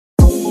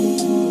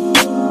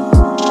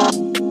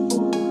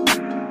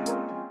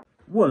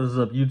What is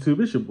up,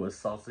 YouTube? It's your boy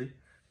Saucy,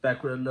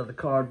 back with another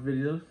card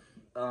video.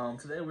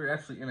 Today we're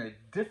actually in a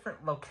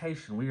different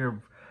location. We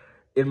are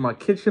in my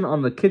kitchen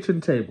on the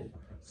kitchen table.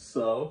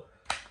 So,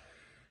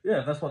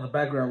 yeah, that's why the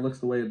background looks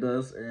the way it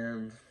does.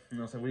 And, you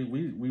know what I'm saying,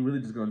 we really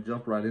just going to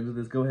jump right into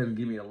this. Go ahead and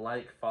give me a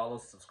like, follow,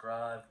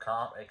 subscribe,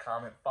 a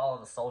comment, follow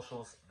the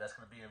socials. That's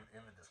going to be in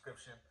the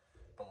description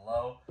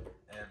below.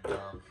 And,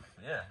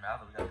 yeah, now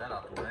that we got that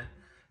out the way,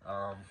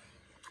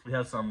 we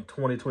have some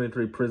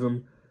 2023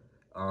 Prizm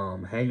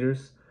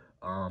hangers.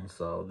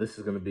 So this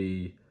is going to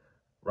be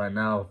right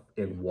now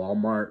in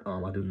Walmart.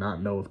 I do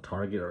not know if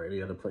Target or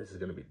any other place is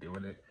going to be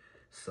doing it.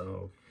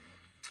 So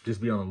just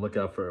be on the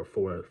lookout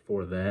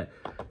for that.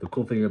 The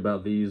cool thing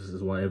about these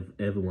is why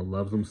everyone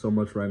loves them so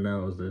much right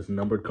now is there's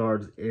numbered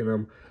cards in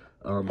them.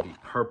 The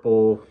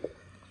purple,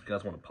 if you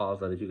guys want to pause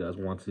that if you guys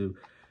want to.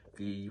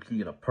 You can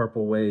get a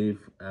purple wave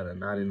at a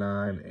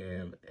 99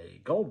 and a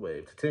gold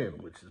wave to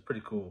 10, which is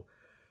pretty cool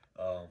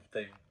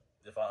thing,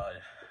 if I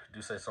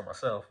do say so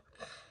myself.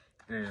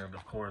 And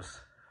of course,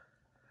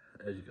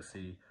 as you can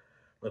see,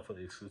 look for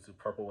the exclusive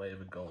purple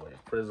wave and gold wave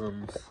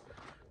prisms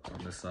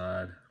on this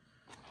side.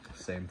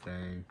 Same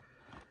thing.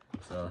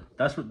 So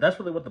that's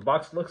really what the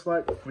box looks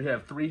like. We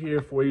have 3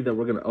 here for you that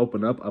we're gonna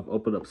open up. I've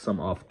opened up some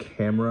off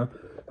camera.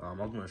 I'm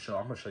gonna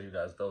show you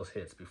guys those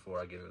hits before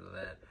I get into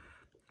that.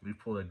 We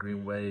pulled a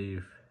green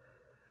wave,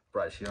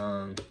 Bryce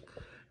Young,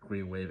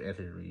 green wave,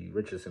 Anthony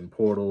Richardson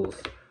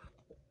Portals,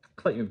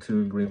 Clayton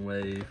Tune green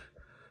wave,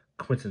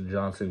 Quentin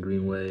Johnson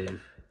green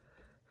wave,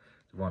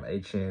 Devon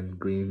Achan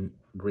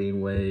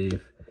green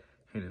wave,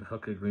 Hendon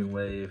Hooker green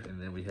wave,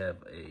 and then we have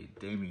a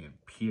Damian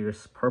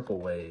Pierce purple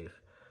wave,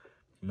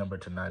 number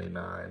to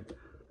 99,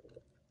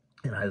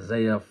 and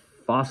Isaiah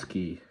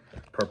Foskey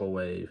purple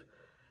wave,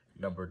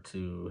 number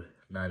to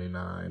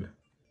 99. And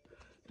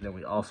then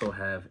we also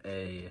have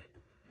a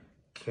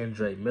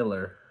Kendre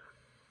Miller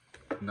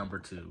number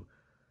to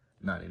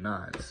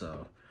 99.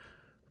 So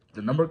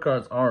the number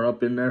cards are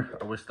up in there.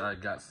 I wish I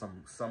got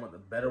some of the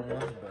better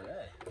ones, but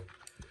hey,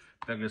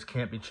 beggars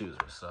can't be choosers.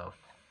 So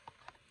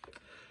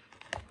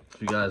if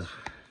you guys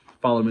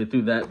follow me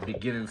through that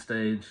beginning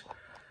stage,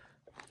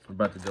 I'm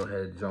about to go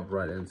ahead and jump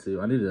right into.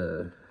 I need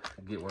to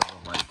get one of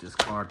them, like this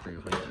card thing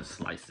where you just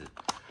slice it,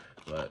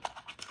 but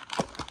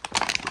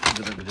I'm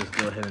gonna just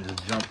go ahead and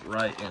just jump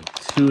right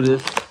into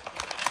this.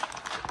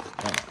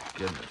 Oh my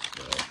goodness,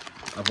 bro!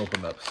 I've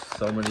opened up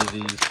so many of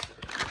these.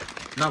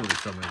 Not really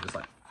so many, just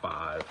like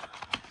 5.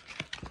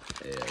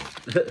 And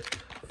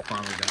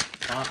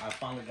I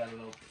finally got it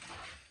open.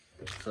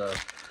 So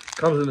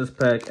comes in this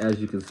pack, as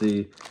you can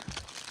see.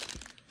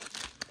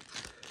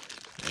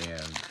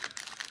 And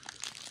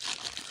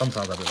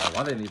sometimes I'll be like,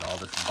 why do they need all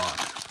this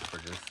box for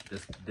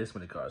just this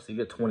many cards? So you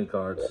get 20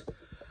 cards.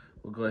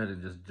 We'll go ahead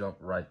and just jump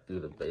right through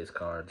the base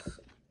cards.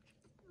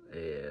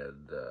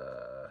 And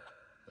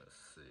let's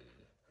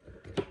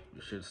see.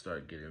 We should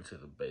start getting to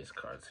the base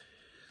cards.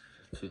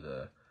 To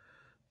the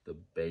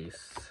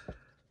base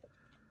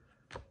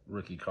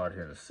rookie card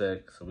here in a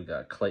sec. So we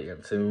got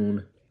Clayton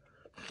Tune.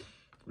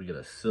 We get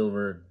a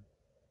silver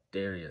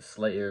Darius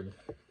Slayton.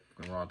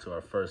 And we're on to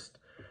our first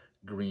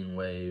green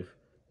wave.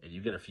 And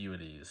you get a few of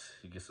these.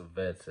 You get some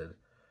vets, and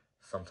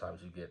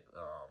sometimes you get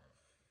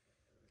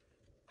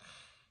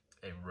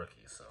a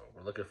rookie. So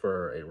we're looking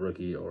for a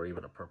rookie or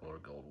even a purple or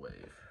gold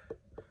wave.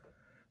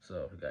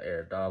 So we got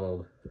Aaron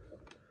Donald,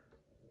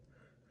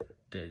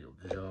 Daniel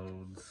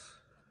Jones,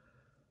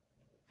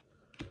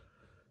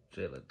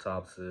 Jalen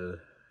Thompson.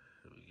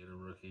 We get a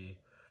rookie.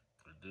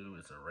 We do.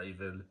 It's a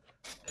Raven,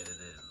 and it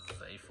is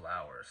Zay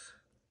Flowers.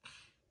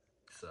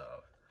 So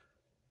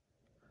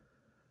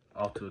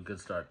off to a good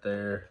start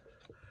there.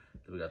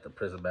 Then we got the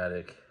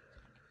Prismatic,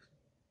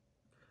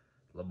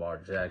 Lamar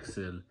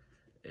Jackson,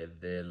 and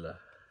then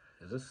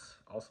is this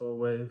also a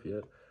wave?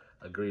 Yep,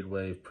 a green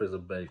wave,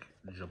 Prismatic,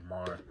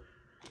 Jamar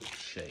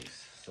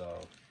Chase. So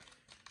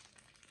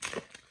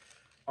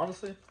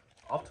honestly,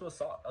 off to a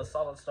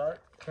solid start.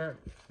 Can't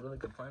really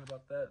complain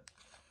about that.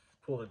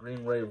 Pulled a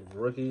green wave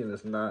rookie, and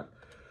it's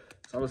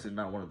honestly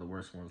not one of the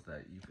worst ones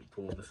that you could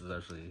pull. This is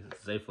actually,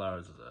 Zay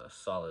Flowers is a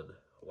solid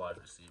wide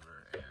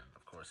receiver, and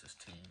of course his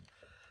team,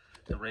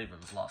 the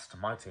Ravens, lost to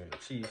my team, the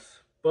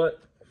Chiefs,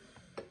 but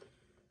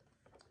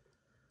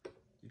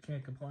you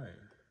can't complain.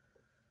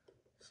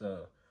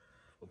 So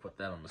we'll put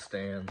that on the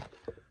stand.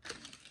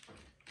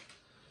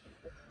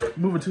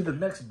 Moving to the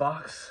next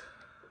box.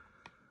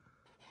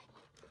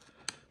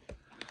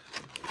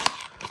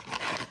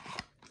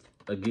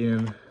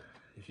 Again,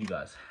 if you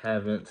guys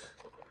haven't,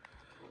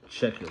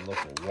 check your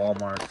local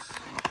Walmarts.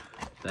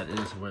 That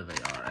is where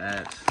they are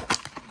at.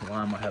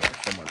 Why am I having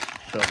so much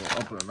trouble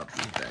opening up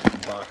these dang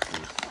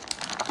boxes?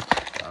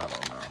 I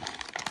don't know.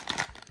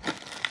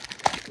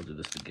 We'll do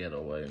this the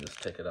ghetto way and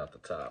just take it out the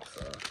top.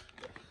 So,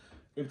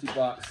 empty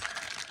box.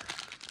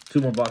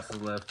 2 more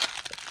boxes left.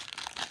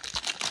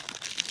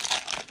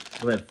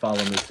 Go ahead and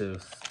follow me too.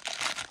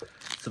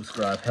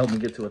 Subscribe. Help me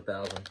get to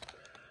 1,000. You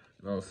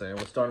know what I'm saying?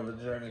 We're starting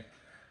the journey.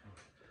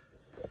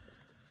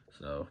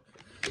 So,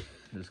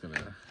 I'm just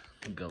gonna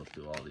go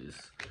through all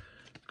these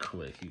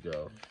quick. You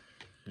go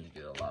You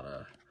get a lot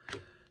of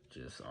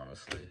just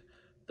honestly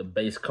the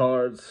base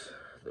cards.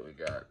 Then we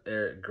got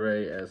Eric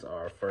Gray as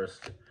our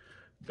first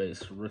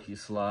base rookie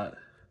slot.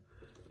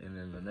 And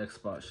then the next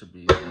spot should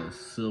be the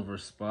silver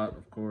spot,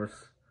 of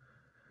course.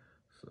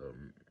 So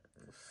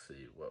let's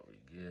see what we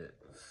get.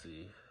 Let's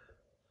see.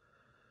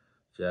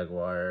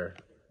 Jaguar,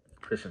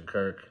 Christian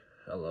Kirk.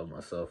 I love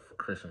myself,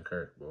 Christian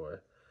Kirk, boy.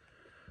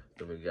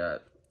 Then we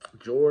got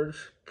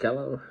George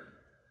Kello,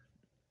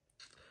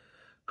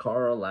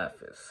 Carl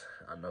Laffis.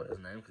 I know his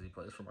name because he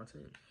plays for my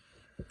team.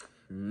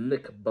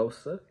 Nick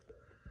Bosa,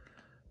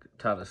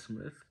 Tyler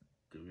Smith.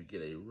 Did we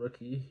get a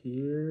rookie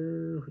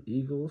here?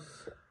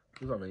 Eagles.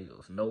 Who's on the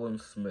Eagles? Nolan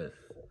Smith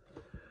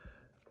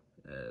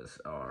as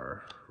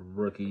our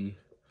rookie.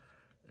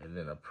 And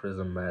then a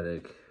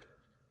prismatic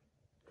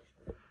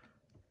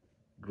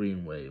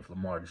green wave.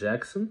 Lamar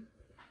Jackson.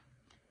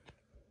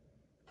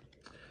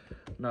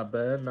 Not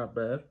bad, not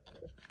bad.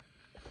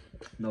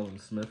 Nolan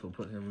Smith, we'll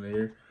put him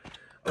there.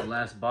 Our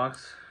last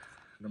box,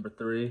 number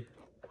 3.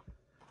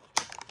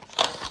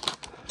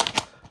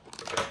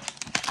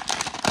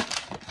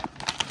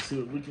 Let's see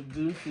what we can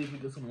do. See if we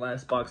get some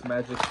last box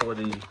magic for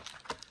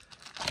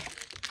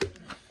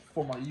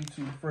my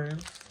YouTube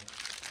friends.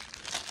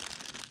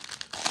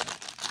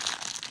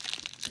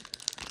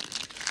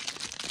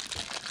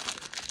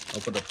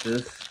 Open up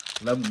this.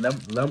 Let me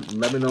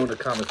know in the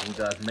comments if you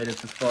guys made it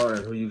this far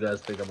and who you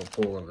guys think I'm gonna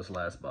pull in this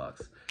last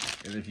box.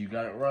 And if you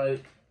got it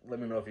right, let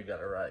me know if you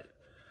got it right.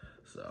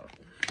 So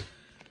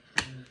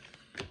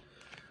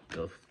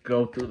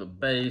go through the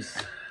base.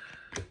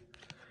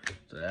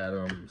 To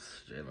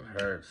Adams, Jalen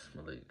Hurts,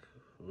 Malik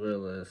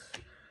Willis.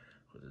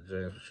 With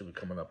the James should be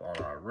coming up on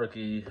our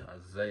rookie,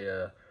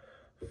 Isaiah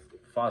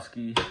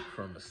Foskey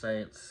from the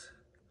Saints.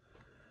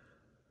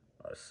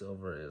 Our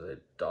silver is a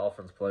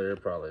Dolphins player,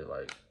 probably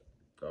like,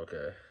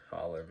 okay,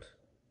 Holland.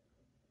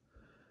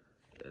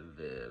 And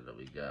then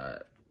we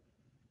got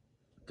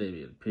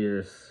Dameon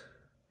Pierce,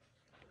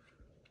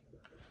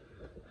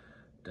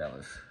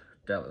 Dallas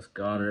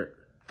Goedert,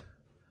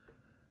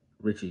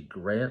 Richie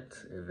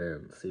Grant, and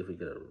then see if we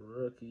get a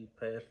rookie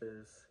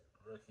Panthers,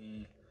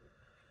 rookie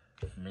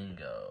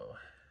Mingo.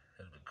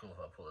 It'd be cool if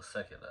I pull a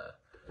second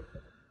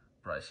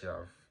Bryce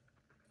Young.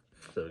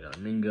 So we got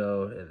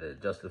Mingo, and then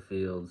Justin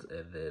Fields,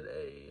 and then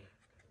a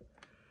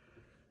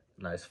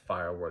nice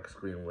fireworks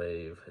green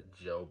wave,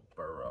 Joe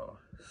Burrow.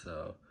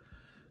 So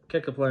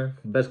can't complain.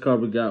 Best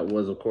card we got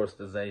was, of course,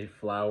 the Zay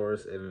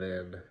Flowers, and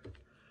then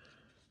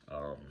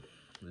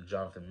the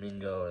Jonathan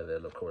Mingo, and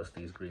then, of course,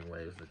 these green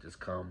waves that just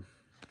come.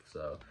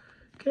 So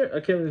I can't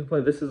really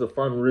complain. This is a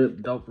fun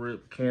rip, dope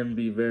rip. Can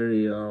be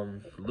very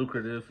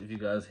lucrative if you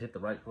guys hit the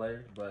right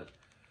player. But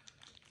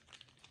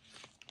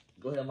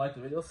go ahead and like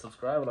the video,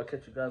 subscribe, and I'll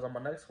catch you guys on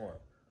my next one.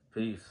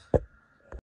 Peace.